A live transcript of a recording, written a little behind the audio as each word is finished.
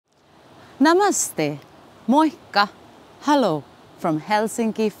Namaste, moikka, hello from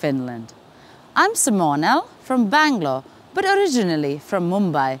Helsinki, Finland. I'm Simonelle from Bangalore, but originally from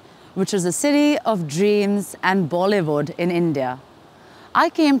Mumbai, which is a city of dreams and Bollywood in India.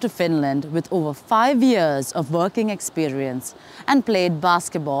 I came to Finland with over 5 years of working experience and played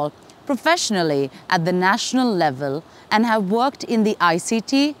basketball professionally at the national level and have worked in the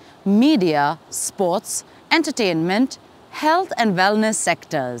ICT, media, sports, entertainment, health and wellness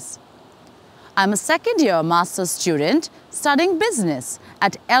sectors. I'm a second-year master's student studying business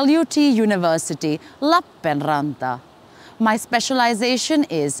at LUT University, Lappeenranta. My specialization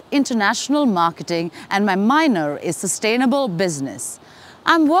is international marketing and my minor is sustainable business.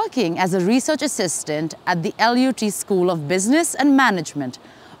 I'm working as a research assistant at the LUT School of Business and Management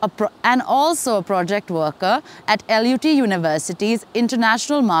and also a project worker at LUT University's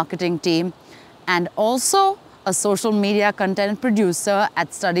international marketing team and also a social media content producer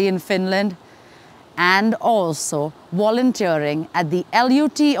at Study in Finland and also volunteering at the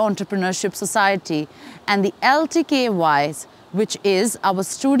LUT Entrepreneurship Society and the LTKYs, which is our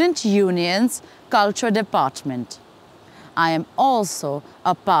student union's culture department. I am also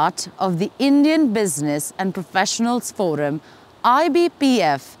a part of the Indian Business and Professionals Forum,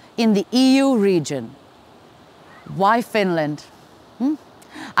 IBPF, in the EU region. Why Finland?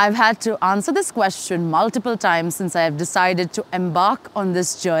 I've had to answer this question multiple times since I have decided to embark on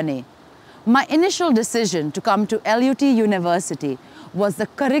this journey. My initial decision to come to LUT University was the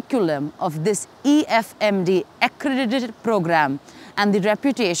curriculum of this EFMD accredited program and the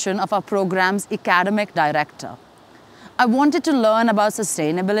reputation of our program's academic director. I wanted to learn about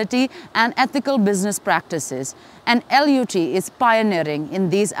sustainability and ethical business practices, and LUT is pioneering in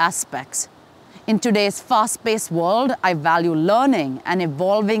these aspects. In today's fast-paced world, I value learning and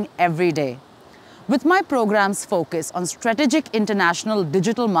evolving every day. With my program's focus on strategic international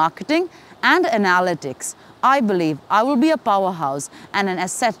digital marketing and analytics, I believe I will be a powerhouse and an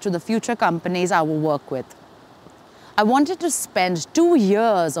asset to the future companies I will work with. I wanted to spend 2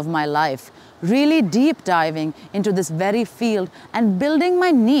 years of my life really deep diving into this very field and building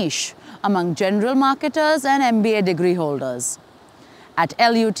my niche among general marketers and MBA degree holders. At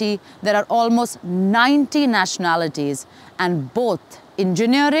LUT, there are almost 90 nationalities and both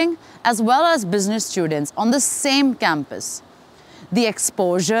engineering as well as business students on the same campus. The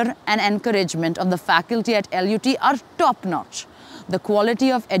exposure and encouragement of the faculty at LUT are top-notch. The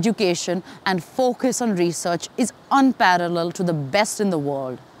quality of education and focus on research is unparalleled to the best in the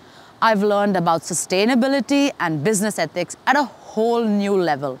world. I've learned about sustainability and business ethics at a whole new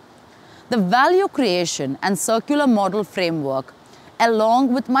level. The value creation and circular model framework,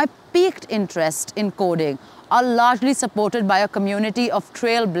 along with my piqued interest in coding, are largely supported by a community of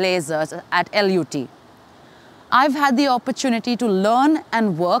trailblazers at LUT. I've had the opportunity to learn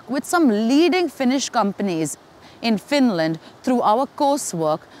and work with some leading Finnish companies in Finland through our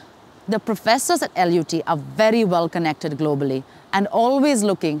coursework. The professors at LUT are very well connected globally and always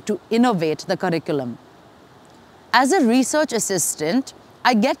looking to innovate the curriculum. As a research assistant,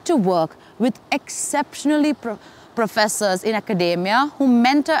 I get to work with exceptionally professors in academia who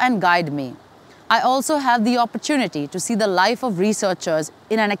mentor and guide me. I also have the opportunity to see the life of researchers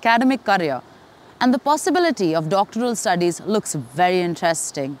in an academic career, and the possibility of doctoral studies looks very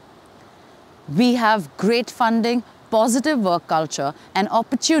interesting. We have great funding, positive work culture, and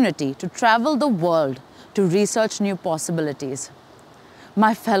opportunity to travel the world to research new possibilities.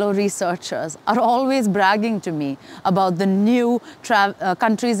 My fellow researchers are always bragging to me about the new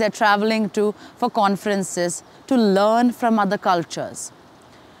countries they're traveling to for conferences to learn from other cultures.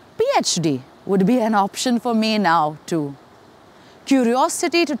 PhD would be an option for me now too.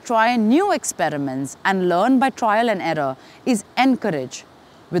 Curiosity to try new experiments and learn by trial and error is encouraged.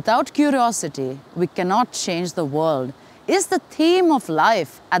 Without curiosity, we cannot change the world, is the theme of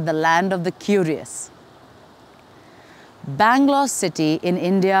life at the land of the curious. Bangalore city in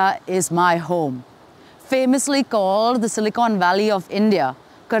India is my home. Famously called the Silicon Valley of India,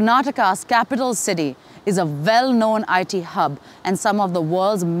 Karnataka's capital city is a well-known IT hub and some of the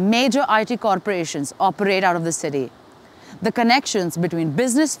world's major IT corporations operate out of the city. The connections between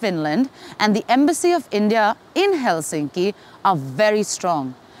Business Finland and the Embassy of India in Helsinki are very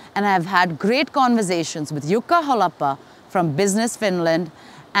strong, and I have had great conversations with Jukka Holappa from Business Finland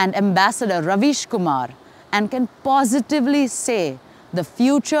and Ambassador Ravish Kumar, and can positively say the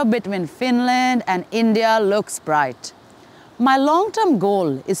future between Finland and India looks bright. My long-term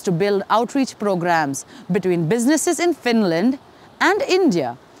goal is to build outreach programs between businesses in Finland and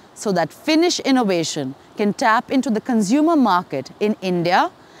India so that Finnish innovation can tap into the consumer market in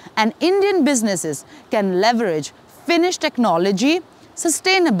India and Indian businesses can leverage Finnish technology,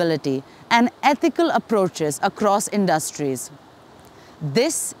 sustainability, and ethical approaches across industries.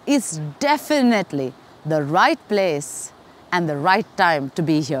 This is definitely the right place and the right time to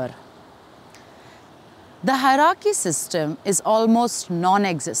be here. The hierarchy system is almost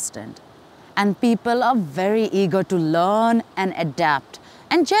non-existent, and people are very eager to learn and adapt,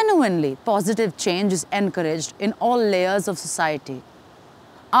 and genuinely positive change is encouraged in all layers of society.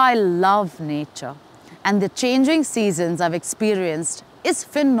 I love nature, and the changing seasons I've experienced is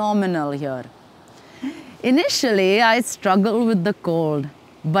phenomenal here. Initially, I struggled with the cold,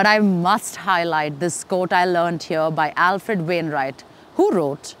 but I must highlight this quote I learned here by Alfred Wainwright, who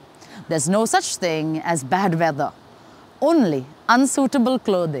wrote, "There's no such thing as bad weather, only unsuitable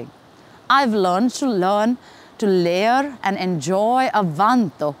clothing." I've learned to layer and enjoy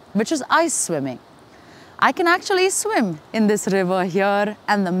avanto, which is ice swimming. I can actually swim in this river here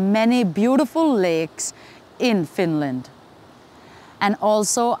and the many beautiful lakes in Finland. And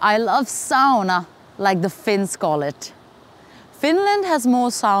also, I love sauna, like the Finns call it. Finland has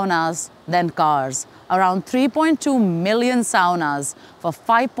more saunas than cars, around 3.2 million saunas for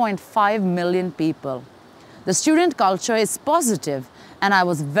 5.5 million people. The student culture is positive, and I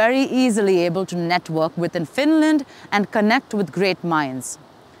was very easily able to network within Finland and connect with great minds.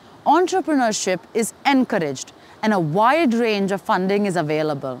 Entrepreneurship is encouraged, and a wide range of funding is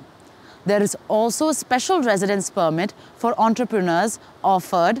available. There is also a special residence permit for entrepreneurs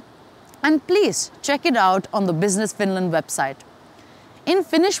offered, and please check it out on the Business Finland website. In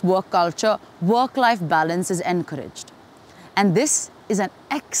Finnish work culture, work-life balance is encouraged. And this is an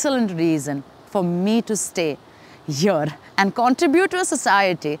excellent reason for me to stay here and contribute to a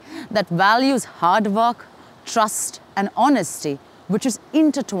society that values hard work, trust, and honesty, which is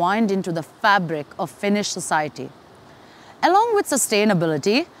intertwined into the fabric of Finnish society. Along with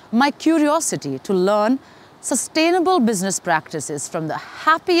sustainability, my curiosity to learn sustainable business practices from the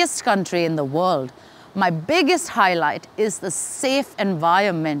happiest country in the world, my biggest highlight is the safe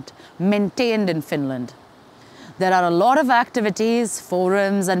environment maintained in Finland. There are a lot of activities,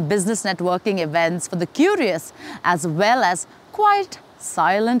 forums, and business networking events for the curious, as well as quite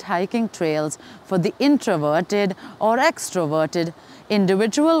silent hiking trails for the introverted or extroverted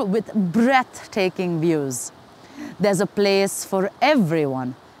individual with breathtaking views. There's a place for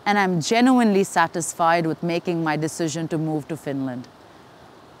everyone, and I'm genuinely satisfied with making my decision to move to Finland.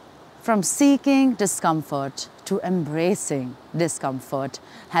 From seeking discomfort to embracing discomfort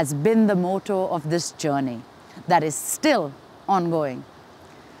has been the motto of this journey that is still ongoing.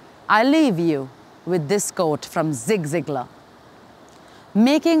 I leave you with this quote from Zig Ziglar.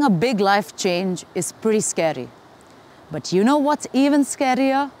 "Making a big life change is pretty scary. But you know what's even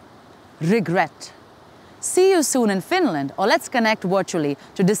scarier? Regret." See you soon in Finland, or let's connect virtually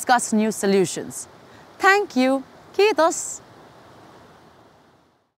to discuss new solutions. Thank you. Kiitos.